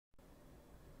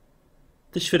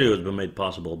This video has been made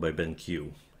possible by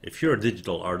BENQ. If you're a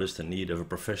digital artist in need of a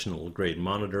professional grade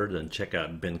monitor, then check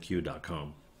out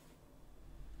BENQ.com.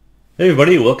 Hey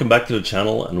everybody, welcome back to the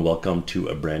channel and welcome to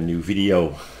a brand new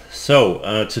video.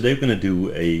 So today we're going to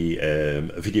do a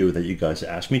video that you guys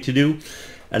asked me to do,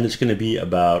 and it's going to be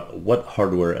about what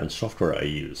hardware and software I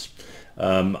use.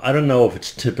 I don't know if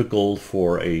it's typical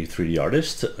for a 3D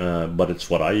artist, but it's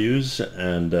what I use,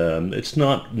 and it's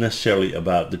not necessarily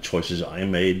about the choices I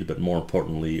made, but more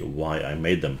importantly why I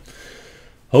made them.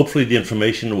 Hopefully the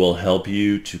information will help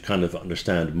you to kind of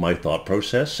understand my thought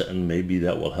process, and maybe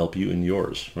that will help you in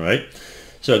yours, right?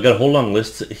 So I've got a whole long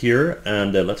list here,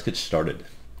 and let's get started.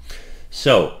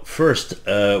 So first,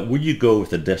 would you go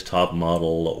with a desktop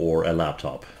model or a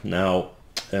laptop? Now,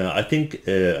 I think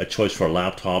a choice for a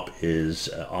laptop is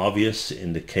obvious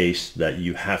in the case that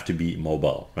you have to be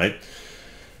mobile, right?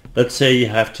 Let's say you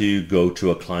have to go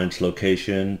to a client's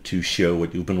location to show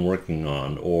what you've been working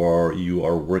on, or you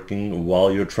are working while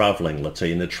you're traveling, let's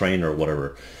say in a train or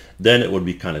whatever. Then it would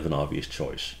be kind of an obvious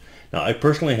choice. Now, I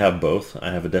personally have both.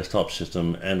 I have a desktop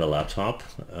system and a laptop.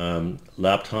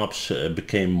 Laptops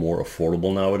became more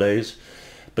affordable nowadays.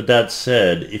 But that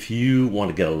said, if you want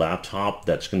to get a laptop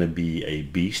that's going to be a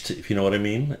beast, if you know what I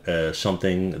mean,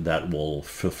 something that will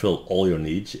fulfill all your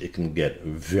needs, it can get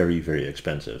very, very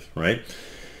expensive, right?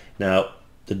 Now,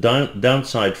 the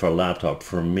downside for a laptop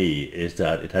for me is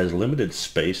that it has limited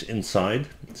space inside.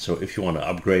 So if you want to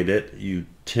upgrade it, you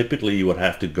typically would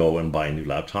have to go and buy a new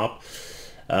laptop.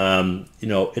 You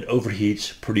know, it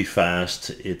overheats pretty fast.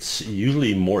 It's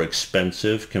usually more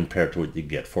expensive compared to what you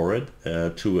get for it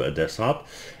to a desktop.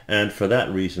 And for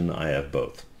that reason, I have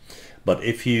both. But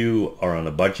if you are on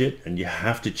a budget and you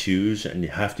have to choose and you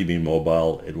have to be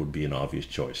mobile, it would be an obvious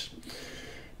choice.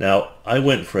 Now, I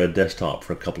went for a desktop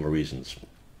for a couple of reasons.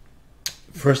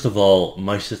 First of all,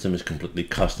 my system is completely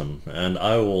custom, and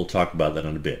I will talk about that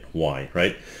in a bit. Why,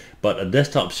 right? But a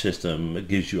desktop system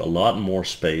gives you a lot more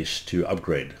space to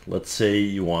upgrade. Let's say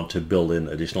you want to build in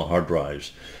additional hard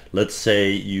drives. Let's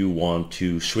say you want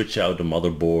to switch out the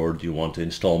motherboard, you want to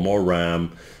install more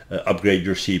RAM, upgrade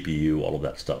your CPU, all of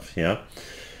that stuff, yeah?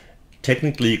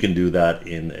 Technically, you can do that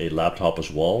in a laptop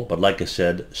as well, but like I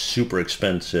said, super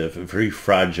expensive, very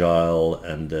fragile,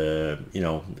 and you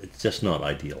know, it's just not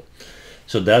ideal.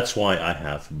 So that's why I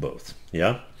have both,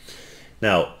 yeah?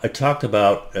 Now, I talked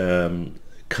about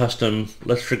custom.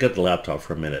 Let's forget the laptop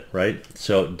for a minute, right?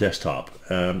 So desktop,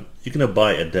 you're gonna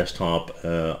buy a desktop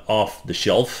off the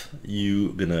shelf.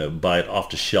 You're gonna buy it off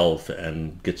the shelf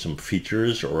and get some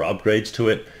features or upgrades to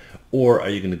it, or are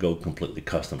you gonna go completely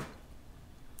custom?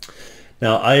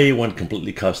 Now, I went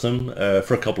completely custom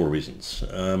for a couple of reasons.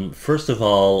 First of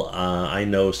all, I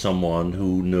know someone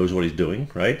who knows what he's doing,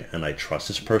 right? And I trust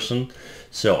this person,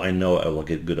 so I know I will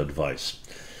get good advice.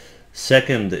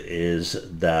 Second is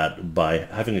that by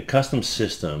having a custom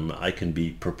system, I can be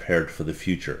prepared for the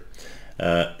future.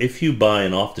 If you buy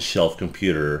an off-the-shelf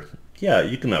computer, yeah,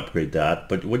 you can upgrade that,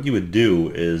 but what you would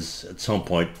do is at some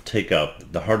point take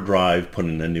out the hard drive, put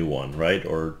in a new one, right?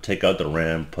 Or take out the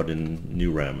RAM, put in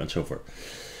new RAM, and so forth.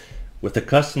 With a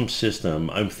custom system,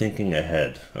 I'm thinking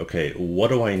ahead. Okay, what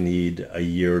do I need a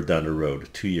year down the road,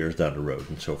 2 years down the road,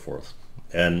 and so forth?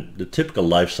 And the typical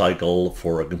life cycle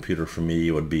for a computer for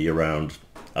me would be around,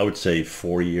 I would say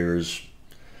 4 years,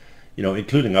 you know,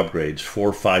 including upgrades, 4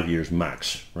 or 5 years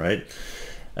max, right?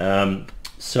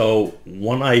 So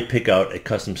when I pick out a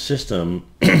custom system,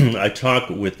 I talk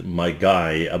with my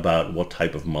guy about what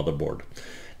type of motherboard.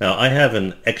 Now, I have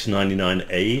an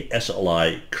X99A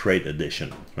SLI Krait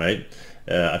edition, right?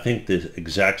 I think the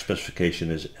exact specification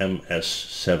is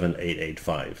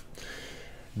MS7885.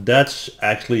 That's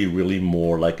actually really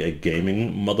more like a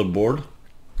gaming motherboard,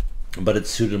 but it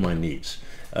suited my needs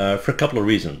for a couple of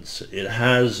reasons. It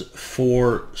has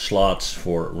 4 slots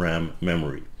for RAM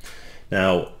memory.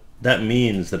 Now, that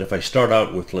means that if I start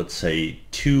out with, let's say,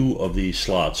 2 of these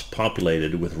slots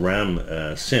populated with RAM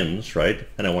sims, right,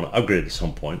 and I want to upgrade at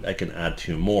some point, I can add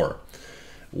 2 more.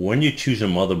 When you choose a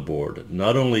motherboard,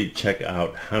 not only check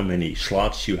out how many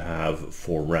slots you have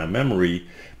for RAM memory,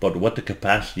 but what the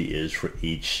capacity is for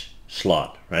each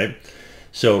slot, right?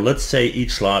 So let's say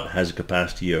each slot has a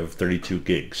capacity of 32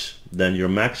 gigs. Then your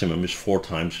maximum is 4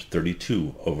 times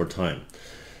 32 over time.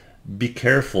 Be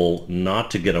careful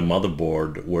not to get a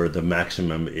motherboard where the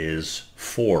maximum is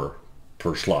 4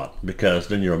 per slot, because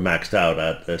then you're maxed out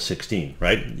at 16,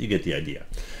 right? You get the idea.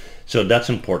 So that's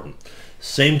important.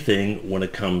 Same thing when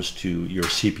it comes to your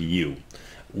CPU.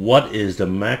 What is the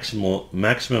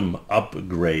maximum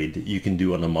upgrade you can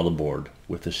do on a motherboard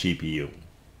with the CPU?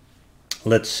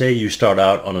 Let's say you start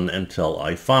out on an Intel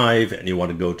i5 and you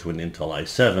want to go to an Intel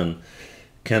i7.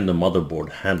 Can the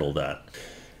motherboard handle that?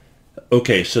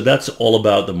 Okay, so that's all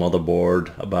about the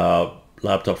motherboard, about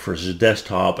laptop versus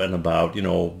desktop, and about, you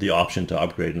know, the option to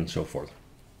upgrade and so forth.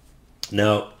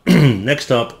 Now,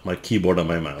 next up, my keyboard and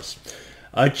my mouse.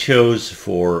 I chose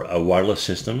for a wireless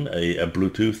system, a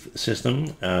Bluetooth system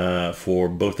for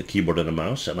both the keyboard and the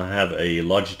mouse, and I have a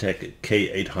Logitech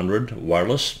K800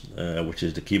 wireless, which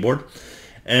is the keyboard,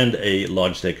 and a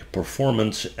Logitech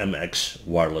Performance MX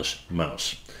wireless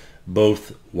mouse,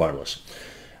 both wireless.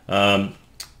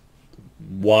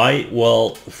 Why?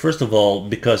 Well, first of all,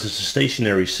 because it's a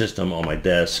stationary system on my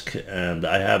desk and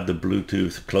I have the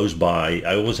Bluetooth close by.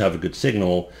 I always have a good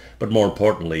signal, but more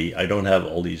importantly, I don't have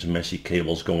all these messy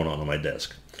cables going on my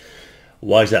desk.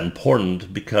 Why is that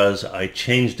important? Because I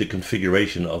change the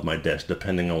configuration of my desk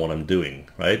depending on what I'm doing,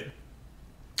 right?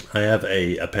 I have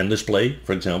a pen display,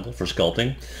 for example, for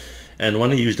sculpting. And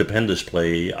when I use the pen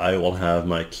display, I will have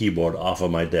my keyboard off of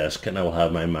my desk and I will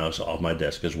have my mouse off my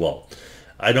desk as well.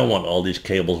 I don't want all these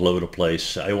cables all over the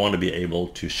place. I want to be able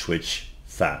to switch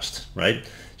fast, right?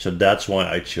 So that's why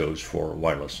I chose for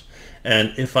wireless.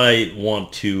 And if I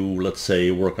want to, let's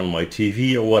say, work on my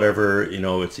TV or whatever, you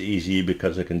know, it's easy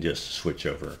because I can just switch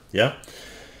over, yeah?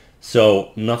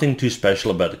 So nothing too special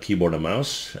about the keyboard and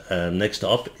mouse. Next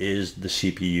up is the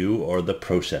CPU or the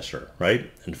processor,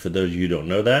 right? And for those of you who don't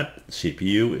know that,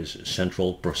 CPU is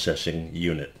Central Processing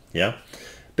Unit, yeah?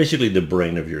 Basically the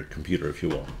brain of your computer, if you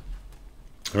will.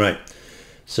 Right,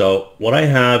 so what I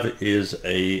have is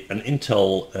an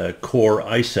Intel Core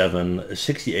i7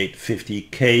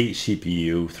 6850K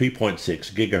CPU,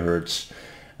 3.6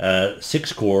 gigahertz,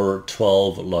 6 core,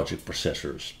 12 logic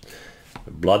processors.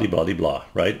 Blah, blah, blah, blah,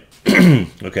 right?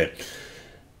 Okay.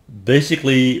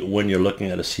 Basically, when you're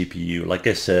looking at a CPU, like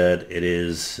I said, it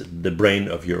is the brain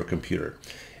of your computer.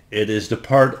 It is the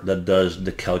part that does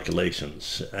the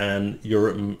calculations, and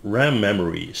your RAM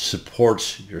memory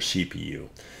supports your CPU.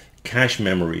 Cache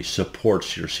memory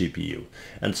supports your CPU,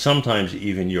 and sometimes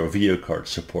even your video card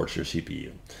supports your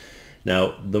CPU.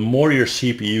 Now, the more your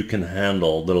CPU can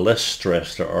handle, the less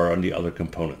stress there are on the other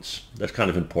components. That's kind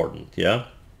of important, yeah?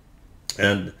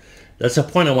 And that's a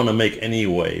point I want to make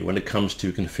anyway when it comes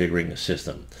to configuring a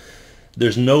system.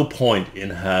 There's no point in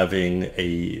having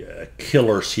a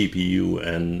killer CPU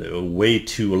and a way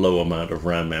too low amount of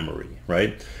RAM memory,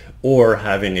 right? Or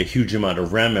having a huge amount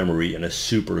of RAM memory and a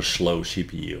super slow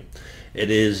CPU. It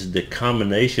is the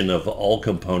combination of all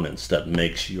components that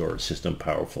makes your system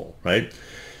powerful, right?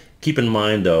 Keep in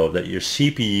mind though that your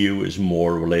CPU is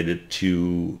more related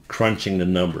to crunching the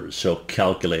numbers, so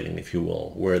calculating, if you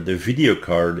will, where the video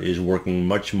card is working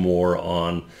much more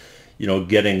on, you know,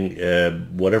 getting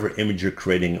whatever image you're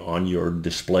creating on your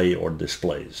display or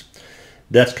displays.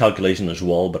 That's calculation as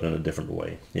well, but in a different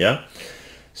way, yeah?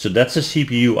 So that's the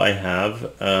CPU I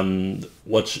have.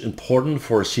 What's important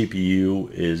for a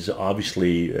CPU is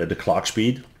obviously the clock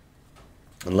speed.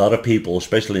 A lot of people,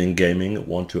 especially in gaming,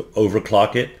 want to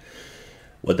overclock it.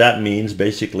 What that means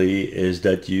basically is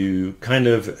that you kind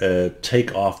of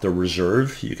take off the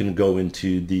reserve. You can go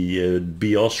into the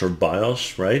BIOS or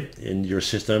BIOS, right, in your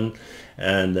system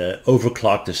and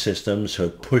overclock the system so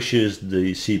it pushes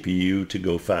the CPU to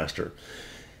go faster.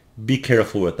 Be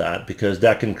careful with that because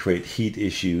that can create heat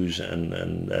issues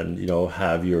and you know,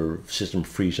 have your system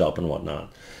freeze up and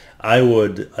whatnot. I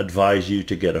would advise you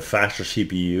to get a faster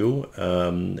CPU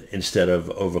instead of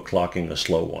overclocking a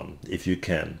slow one if you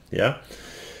can, yeah?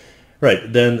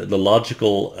 Right, then the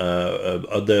logical,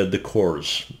 the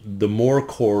cores. The more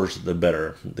cores, the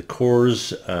better. The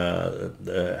cores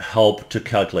help to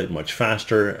calculate much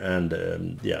faster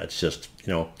and yeah, it's just,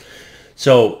 you know.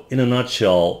 So in a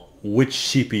nutshell, which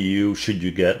CPU should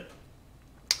you get?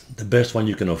 The best one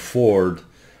you can afford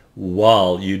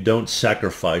while you don't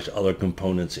sacrifice other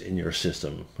components in your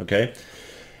system, okay?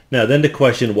 Now then the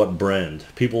question, what brand?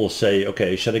 People will say,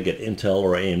 okay, should I get Intel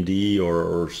or AMD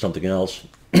or something else?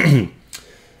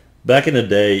 Back in the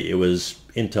day, it was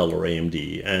Intel or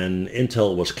AMD, and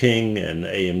Intel was king and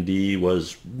AMD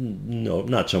was, no,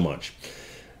 not so much.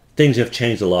 Things have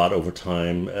changed a lot over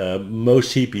time.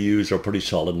 Most CPUs are pretty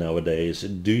solid nowadays.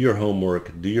 Do your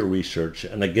homework, do your research,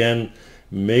 and again,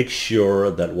 make sure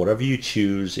that whatever you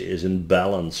choose is in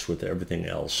balance with everything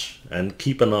else. And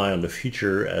keep an eye on the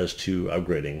future as to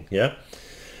upgrading, yeah?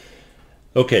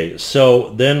 Okay,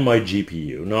 so then my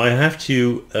GPU. Now I have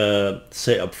to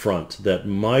say up front that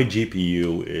my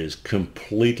GPU is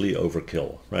completely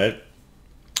overkill, right?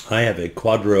 I have a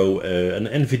Quadro, an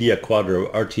NVIDIA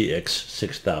Quadro RTX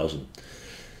 6000.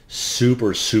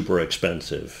 Super, super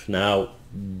expensive. Now,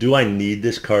 do I need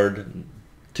this card?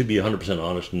 To be 100%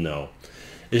 honest, no.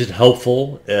 Is it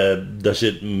helpful? Does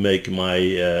it make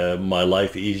my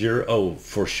life easier? Oh,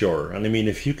 for sure. And I mean,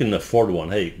 if you can afford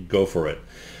one, hey, go for it.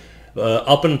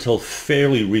 Up until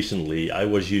fairly recently, I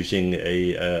was using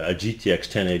a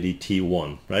GTX 1080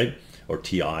 T1, right? Or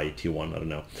TI T1, I don't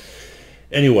know.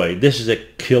 Anyway, this is a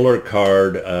killer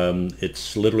card.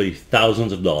 It's literally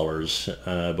thousands of dollars.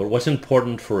 But what's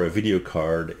important for a video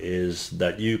card is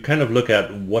that you kind of look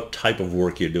at what type of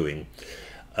work you're doing.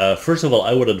 First of all,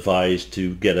 I would advise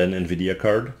to get an NVIDIA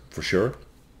card, for sure.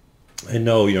 I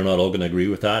know you're not all going to agree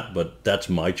with that, but that's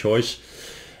my choice.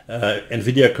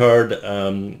 NVIDIA card,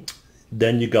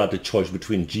 then you got the choice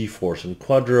between GeForce and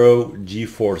Quadro.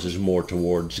 GeForce is more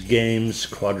towards games.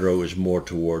 Quadro is more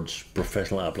towards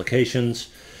professional applications.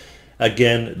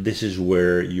 Again, this is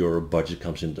where your budget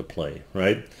comes into play,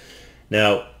 right?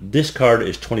 Now, this card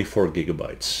is 24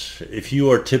 gigabytes. If you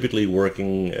are typically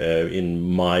working in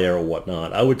Maya or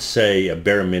whatnot, I would say a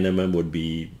bare minimum would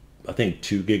be, I think,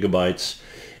 2 gigabytes.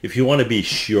 If you want to be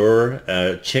sure,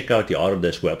 check out the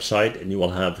Autodesk website and you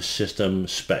will have system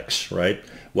specs, right?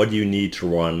 What do you need to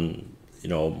run, you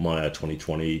know, Maya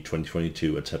 2020,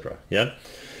 2022, etc. Yeah.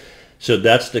 So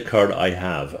that's the card I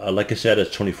have. Like I said,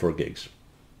 it's 24 gigs.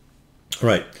 All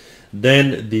right.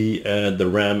 Then the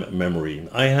RAM memory.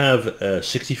 I have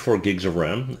 64 gigs of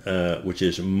RAM, which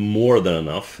is more than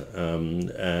enough.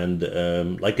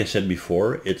 Like I said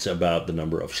before, it's about the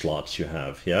number of slots you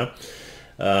have. Yeah.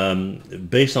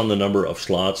 Based on the number of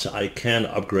slots, I can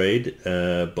upgrade.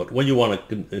 But what you want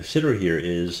to consider here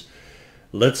is,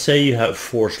 let's say you have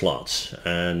 4 slots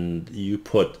and you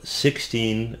put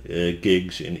 16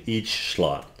 gigs in each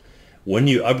slot. When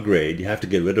you upgrade, you have to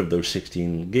get rid of those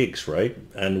 16 gigs, right?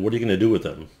 And what are you going to do with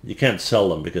them? You can't sell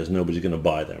them because nobody's going to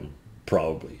buy them,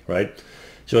 probably, right?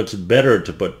 So it's better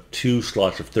to put 2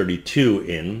 slots of 32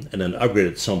 in and then upgrade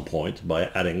at some point by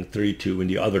adding 32 in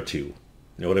the other 2. You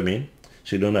know what I mean?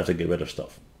 So you don't have to get rid of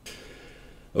stuff.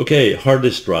 Okay, hard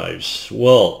disk drives.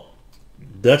 Well,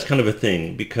 that's kind of a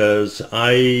thing because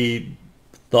I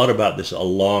thought about this a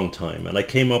long time and I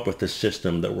came up with this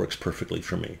system that works perfectly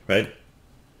for me, right?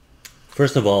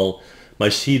 First of all, my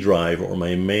C drive or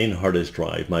my main hard disk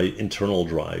drive, my internal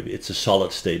drive, it's a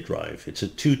solid state drive. It's a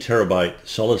 2 terabyte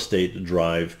solid state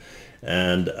drive,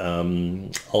 and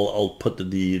I'll put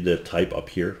the type up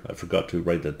here. I forgot to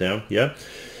write that down. Yeah.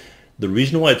 The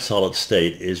reason why it's solid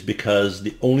state is because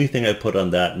the only thing I put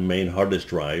on that main hard disk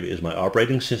drive is my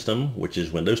operating system, which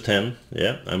is Windows 10.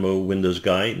 Yeah, I'm a Windows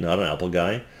guy, not an Apple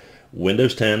guy.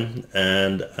 Windows 10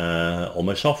 and all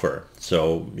my software.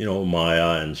 So, you know,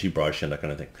 Maya and ZBrush and that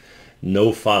kind of thing.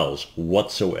 No files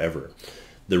whatsoever.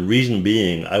 The reason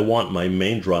being, I want my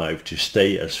main drive to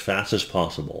stay as fast as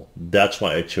possible. That's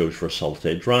why I chose for a solid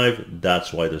state drive.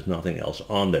 That's why there's nothing else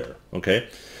on there. Okay.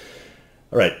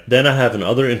 All right, then I have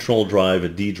another internal drive, a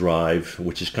D drive,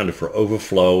 which is kind of for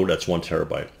overflow. That's 1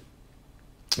 terabyte.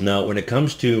 Now, when it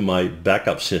comes to my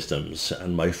backup systems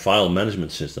and my file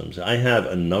management systems, I have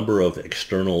a number of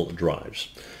external drives.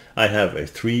 I have a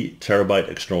 3 terabyte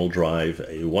external drive,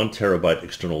 a 1 terabyte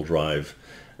external drive,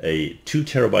 a 2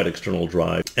 terabyte external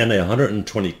drive, and a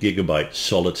 120 gigabyte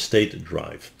solid state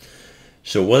drive.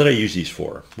 So what did I use these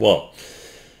for? Well,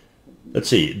 let's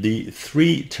see, the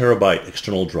 3 terabyte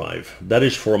external drive, that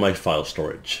is for my file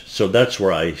storage. So that's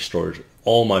where I store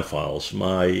all my files,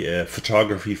 my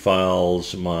photography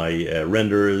files, my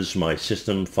renders, my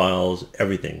system files,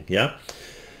 everything, yeah?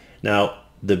 Now,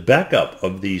 the backup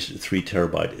of these 3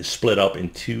 terabyte is split up in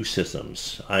 2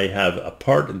 systems. I have a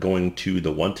part going to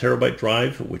the 1 terabyte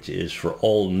drive, which is for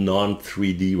all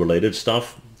non-3D related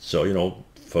stuff. So, you know,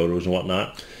 photos and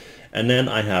whatnot. And then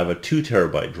I have a 2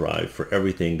 terabyte drive for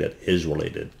everything that is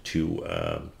related to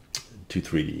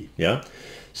 3D, yeah?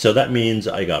 So that means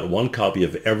I got 1 copy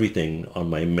of everything on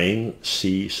my main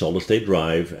C solid state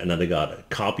drive, and then I got a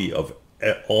copy of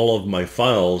all of my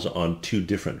files on 2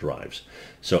 different drives.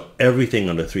 So everything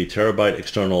on the 3 terabyte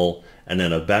external, and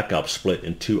then a backup split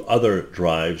in 2 other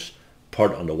drives,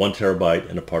 part on the 1 terabyte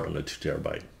and a part on the 2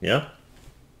 terabyte, yeah?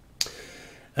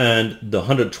 And the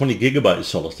 120 gigabyte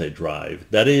solid state drive,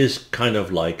 that is kind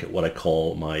of like what I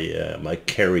call my my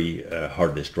carry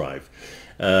hard disk drive.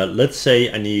 Let's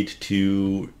say I need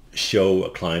to show a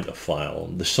client a file.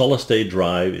 The solid state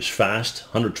drive is fast.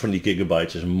 120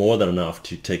 gigabytes is more than enough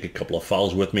to take a couple of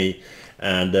files with me,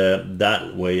 and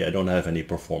that way I don't have any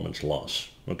performance loss.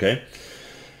 Okay.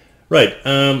 Right,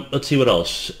 let's see what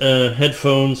else.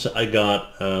 Headphones, I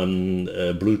got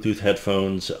Bluetooth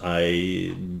headphones.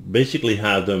 I basically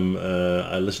have them,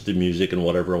 I listen to music and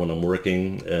whatever when I'm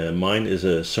working. Mine is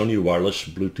a Sony wireless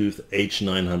Bluetooth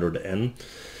H900N.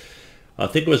 I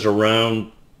think it was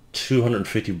around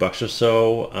 250 bucks or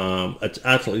so. It's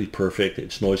absolutely perfect.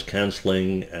 It's noise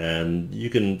canceling, and you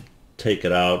can take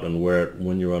it out and wear it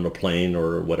when you're on a plane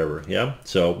or whatever. Yeah,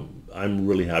 so I'm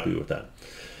really happy with that.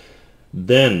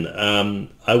 Then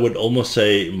I would almost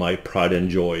say my pride and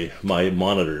joy, my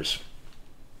monitors.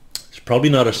 It's probably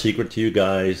not a secret to you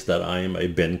guys that I'm a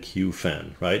BENQ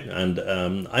fan, right? And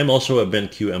I'm also a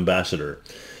BENQ ambassador.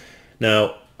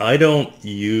 Now, I don't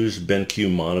use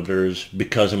BENQ monitors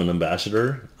because I'm an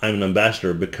ambassador. I'm an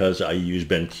ambassador because I use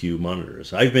BENQ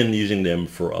monitors. I've been using them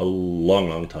for a long,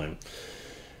 long time.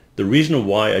 The reason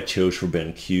why I chose for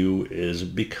BENQ is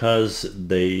because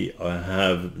they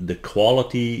have the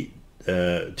quality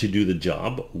to do the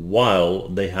job while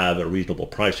they have a reasonable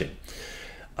pricing.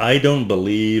 I don't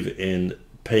believe in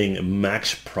paying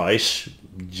max price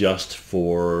just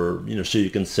for, so you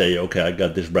can say, okay, I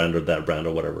got this brand or that brand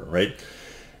or whatever, right?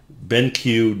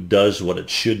 BENQ does what it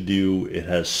should do. It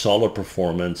has solid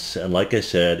performance, and like I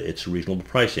said, it's reasonable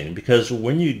pricing, because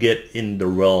when you get in the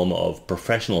realm of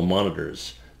professional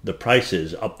monitors, the price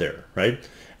is up there, right?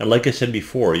 And like I said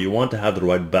before, you want to have the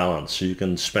right balance so you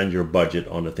can spend your budget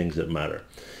on the things that matter.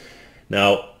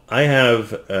 Now, I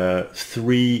have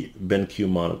 3 BENQ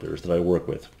monitors that I work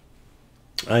with.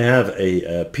 I have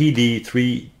a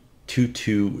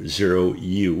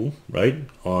PD3220U, right,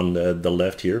 on the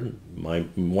left here,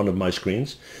 one of my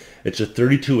screens. It's a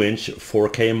 32-inch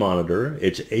 4K monitor.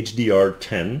 It's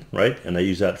HDR10, right, and I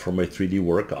use that for my 3D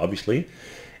work, obviously.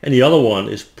 And the other one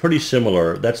is pretty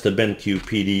similar. That's the BENQ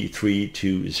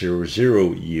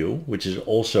PD3200U, which is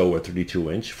also a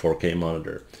 32-inch 4K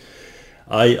monitor.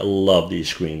 I love these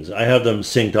screens. I have them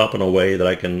synced up in a way that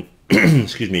I can,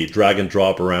 excuse me, drag and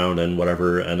drop around and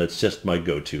whatever, and it's just my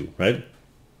go-to, right?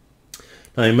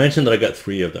 Now, I mentioned that I got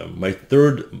 3 of them. My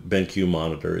third BENQ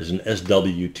monitor is an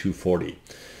SW240.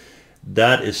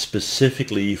 That is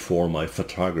specifically for my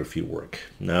photography work.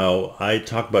 Now, I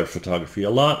talk about photography a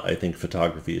lot. I think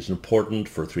photography is important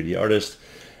for 3D artists.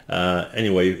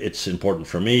 Anyway, it's important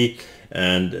for me.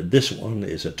 And this one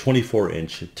is a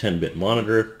 24-inch 10-bit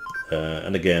monitor.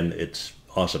 And again, it's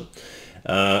awesome.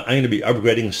 I'm going to be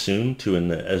upgrading soon to an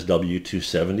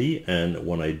SW270. And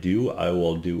when I do, I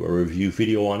will do a review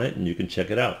video on it, and you can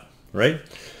check it out, right?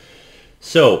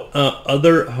 So,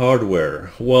 other hardware.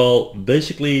 Well,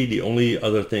 basically the only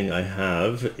other thing I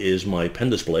have is my pen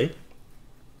display,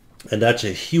 and that's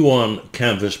a Huion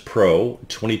Kamvas Pro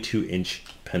 22-inch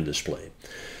pen display.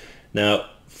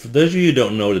 Now, for those of you who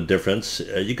don't know the difference,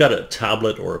 you got a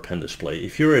tablet or a pen display.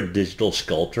 If you're a digital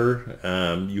sculptor,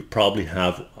 you probably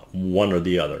have one or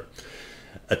the other.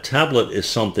 A tablet is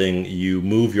something you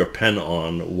move your pen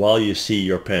on while you see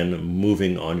your pen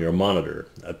moving on your monitor.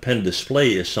 A pen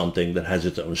display is something that has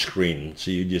its own screen,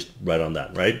 so you just write on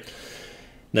that, right?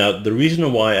 Now, the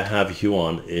reason why I have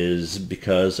Huion is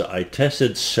because I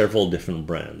tested several different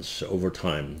brands over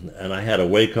time, and I had a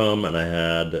Wacom and I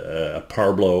had a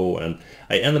Parblo, and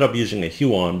I ended up using a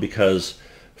Huion because,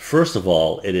 first of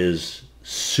all, it is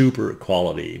super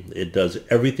quality. It does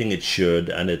everything it should,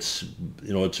 and it's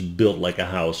built like a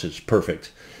house. It's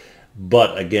perfect.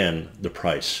 But again, the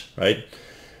price, right?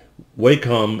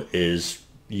 Wacom is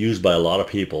used by a lot of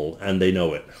people, and they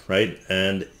know it, right?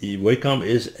 And Wacom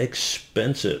is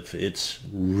expensive. It's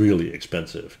really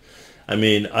expensive. I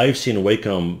mean, I've seen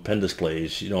Wacom pen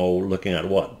displays, looking at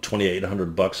what,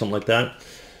 2,800 bucks, something like that.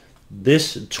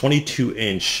 This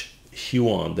 22-inch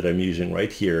Huion that I'm using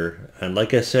right here, and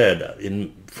like I said,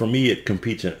 for me it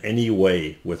competes in any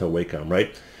way with a Wacom,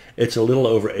 right? It's a little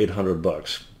over 800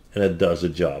 bucks, and it does the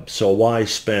job. So why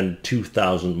spend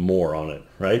 2,000 more on it,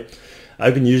 right?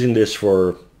 I've been using this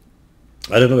for,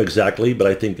 I don't know exactly, but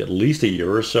I think at least a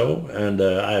year or so, and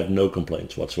I have no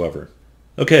complaints whatsoever.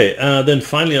 Okay, then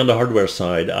finally on the hardware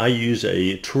side, I use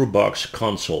a Tourbox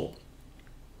console.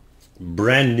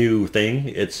 Brand new thing.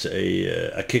 It's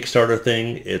a Kickstarter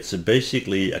thing. It's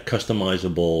basically a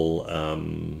customizable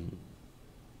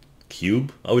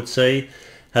cube, I would say.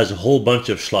 Has a whole bunch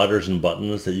of sliders and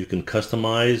buttons that you can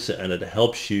customize, and it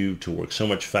helps you to work so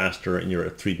much faster in your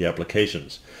 3D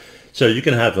applications. So you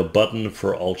can have a button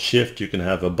for Alt-Shift, you can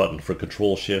have a button for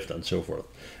Control-Shift, and so forth.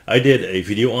 I did a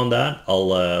video on that.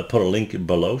 I'll put a link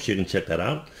below so you can check that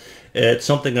out. It's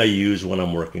something I use when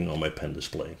I'm working on my pen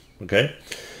display. Okay.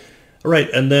 All right,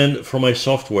 and then for my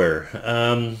software,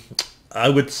 I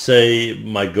would say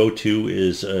my go-to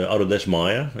is Autodesk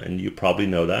Maya, and you probably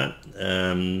know that.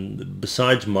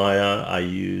 Besides Maya, I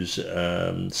use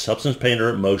Substance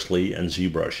Painter mostly and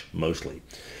ZBrush mostly.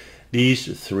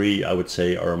 These 3, I would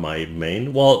say, are my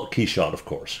main, well, Keyshot, of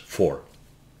course, 4.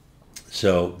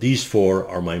 So these 4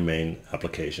 are my main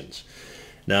applications.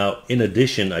 Now, in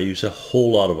addition, I use a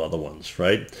whole lot of other ones,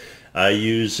 right? I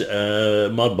use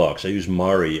Modbox, I use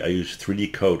Mari, I use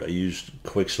 3D Code, I use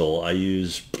Quixel, I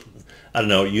use, I don't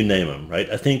know, you name them, right?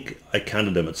 I think I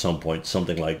counted them at some point,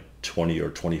 something like 20 or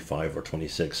 25 or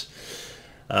 26.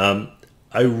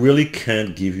 I really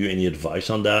can't give you any advice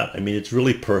on that. I mean, it's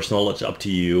really personal. It's up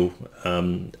to you.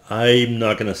 I'm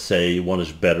not going to say one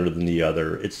is better than the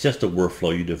other. It's just a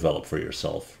workflow you develop for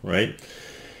yourself, right?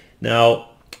 Now,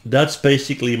 that's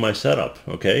basically my setup,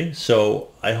 okay?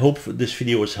 So I hope this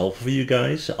video was helpful for you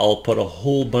guys. I'll put a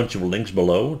whole bunch of links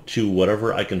below to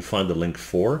whatever I can find the link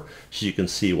for, so you can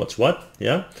see what's what,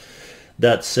 yeah?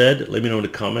 That said, let me know in the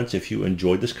comments if you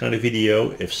enjoyed this kind of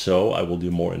video. If so, I will do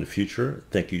more in the future.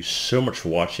 Thank you so much for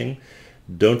watching.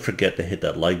 Don't forget to hit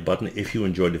that like button if you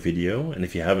enjoyed the video. And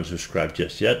if you haven't subscribed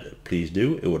just yet, please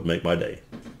do. It would make my day.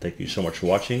 Thank you so much for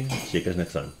watching. See you guys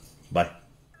next time. Bye.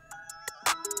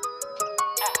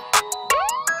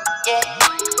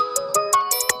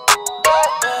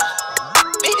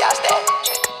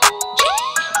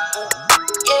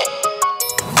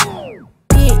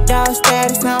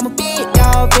 Status, I'm a big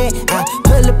dog vet. I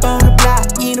pull up on the block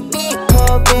in a big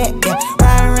Corvette. Yeah.